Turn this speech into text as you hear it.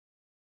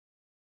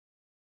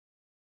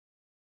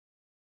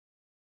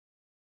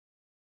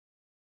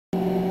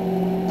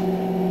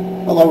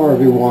Hello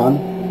everyone.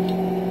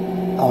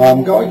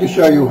 I'm going to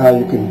show you how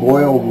you can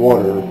boil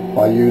water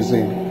by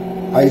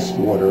using ice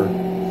water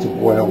to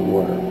boil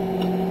water.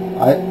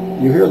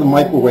 You hear the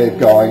microwave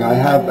going. I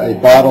have a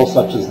bottle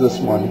such as this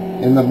one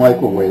in the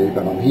microwave,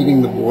 and I'm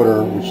heating the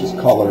water, which is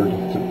colored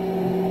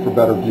for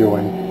better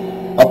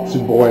viewing, up to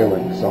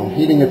boiling. So I'm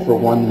heating it for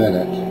 1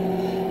 minute.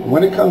 And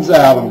when it comes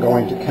out, I'm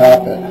going to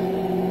cap it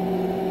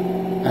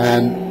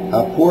and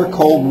pour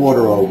cold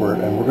water over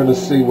it, and we're going to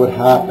see what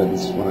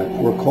happens when I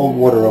pour cold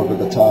water over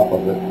the top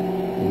of it.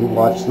 And you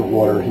watch the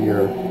water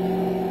here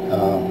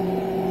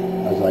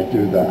as I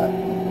do that.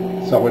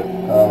 So we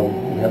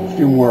have a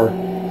few more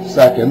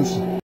seconds.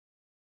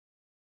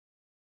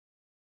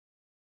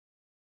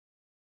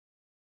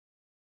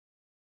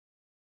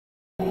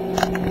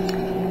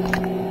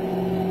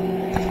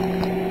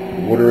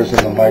 Water is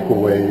in the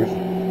microwave.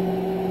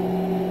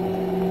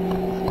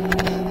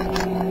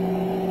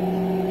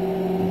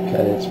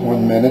 Okay, it's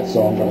 1 minute,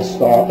 so I'm going to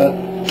stop it.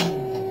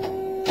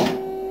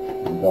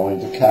 I'm going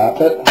to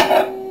cap it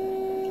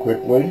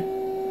quickly.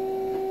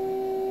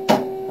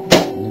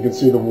 And you can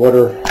see the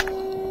water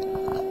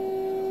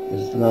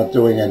is not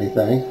doing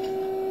anything,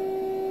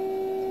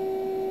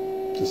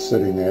 just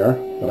sitting there.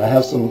 But I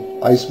have some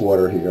ice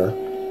water here.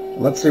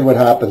 And let's see what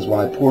happens when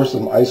I pour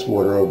some ice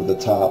water over the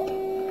top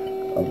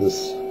of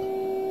this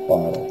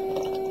bottle.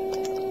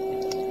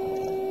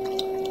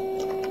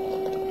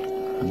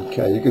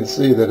 Okay, you can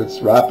see that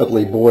it's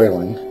rapidly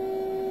boiling.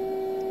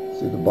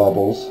 See the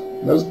bubbles?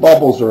 Those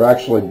bubbles are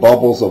actually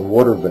bubbles of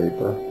water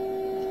vapor.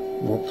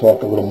 We'll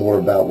talk a little more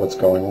about what's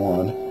going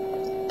on.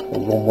 A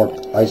little more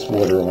ice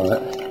water on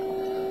it.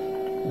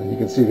 And you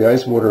can see the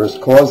ice water is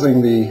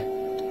causing the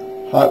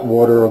hot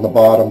water on the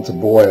bottom to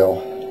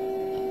boil.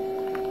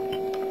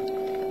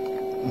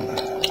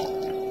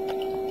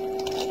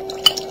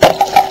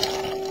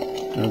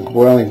 And it's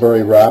boiling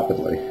very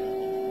rapidly.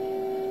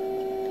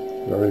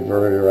 Very,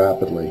 very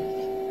rapidly.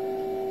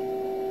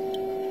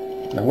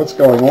 Now what's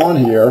going on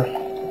here,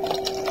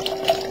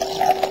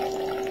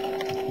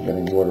 I'm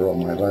getting water on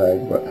my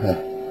leg, but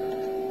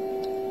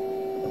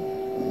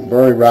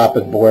very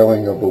rapid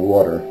boiling of the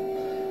water.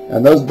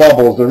 And those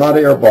bubbles, they're not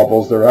air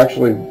bubbles, they're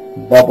actually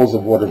bubbles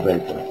of water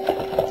vapor.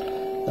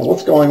 Now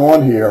what's going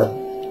on here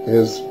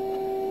is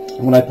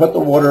when I put the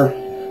water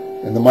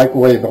in the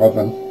microwave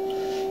oven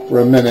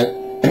for a minute,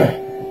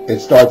 it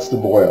starts to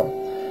boil.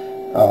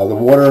 The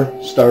water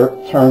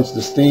turns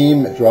to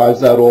steam, it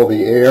drives out all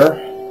the air,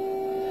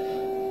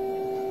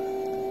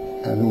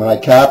 and when I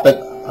cap it,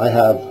 I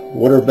have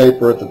water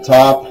vapor at the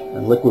top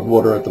and liquid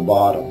water at the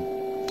bottom.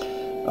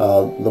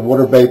 The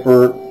water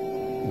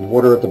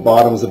at the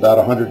bottom is about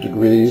 100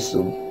 degrees,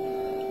 so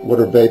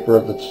water vapor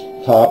at the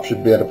top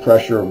should be at a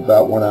pressure of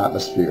about 1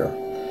 atmosphere.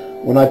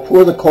 When I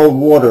pour the cold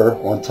water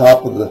on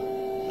top of the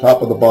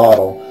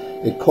bottle,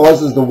 it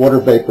causes the water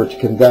vapor to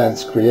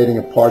condense, creating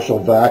a partial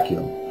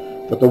vacuum.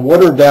 But the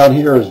water down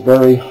here is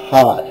very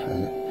hot,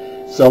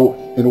 so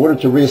in order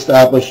to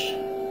reestablish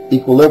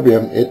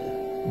equilibrium, it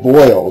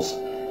boils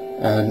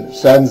and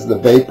sends the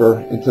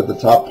vapor into the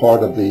top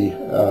part of the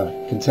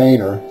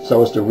container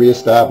so as to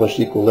reestablish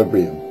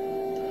equilibrium.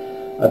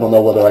 I don't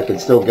know whether I can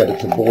still get it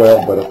to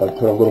boil, but if I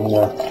put a little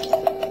more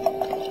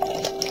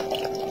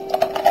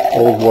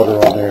cold water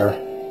on there,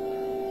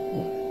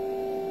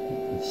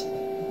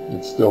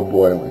 it's still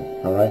boiling.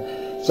 All right.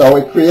 So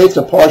it creates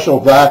a partial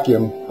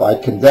vacuum by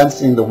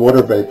condensing the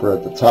water vapor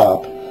at the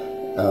top,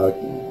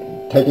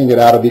 taking it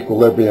out of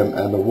equilibrium,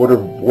 and the water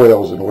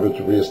boils in order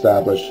to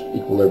reestablish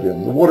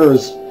equilibrium. The water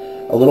is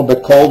a little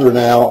bit colder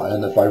now,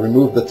 and if I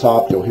remove the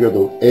top, you'll hear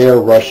the air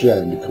rush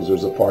in because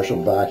there's a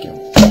partial vacuum.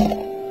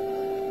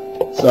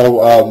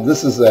 So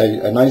this is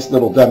a nice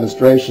little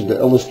demonstration to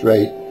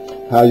illustrate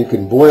how you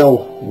can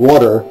boil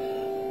water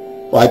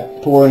by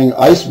pouring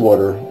ice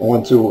water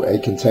onto a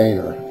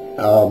container.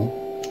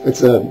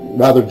 It's a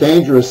rather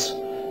dangerous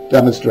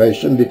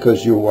demonstration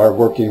because you are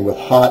working with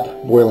hot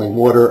boiling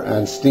water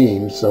and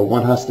steam, so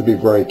one has to be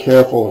very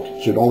careful.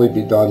 It should only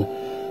be done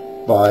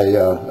by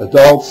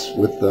adults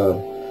with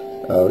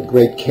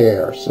great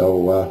care.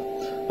 So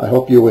I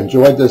hope you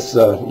enjoyed this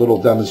little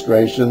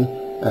demonstration,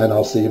 and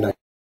I'll see you next time.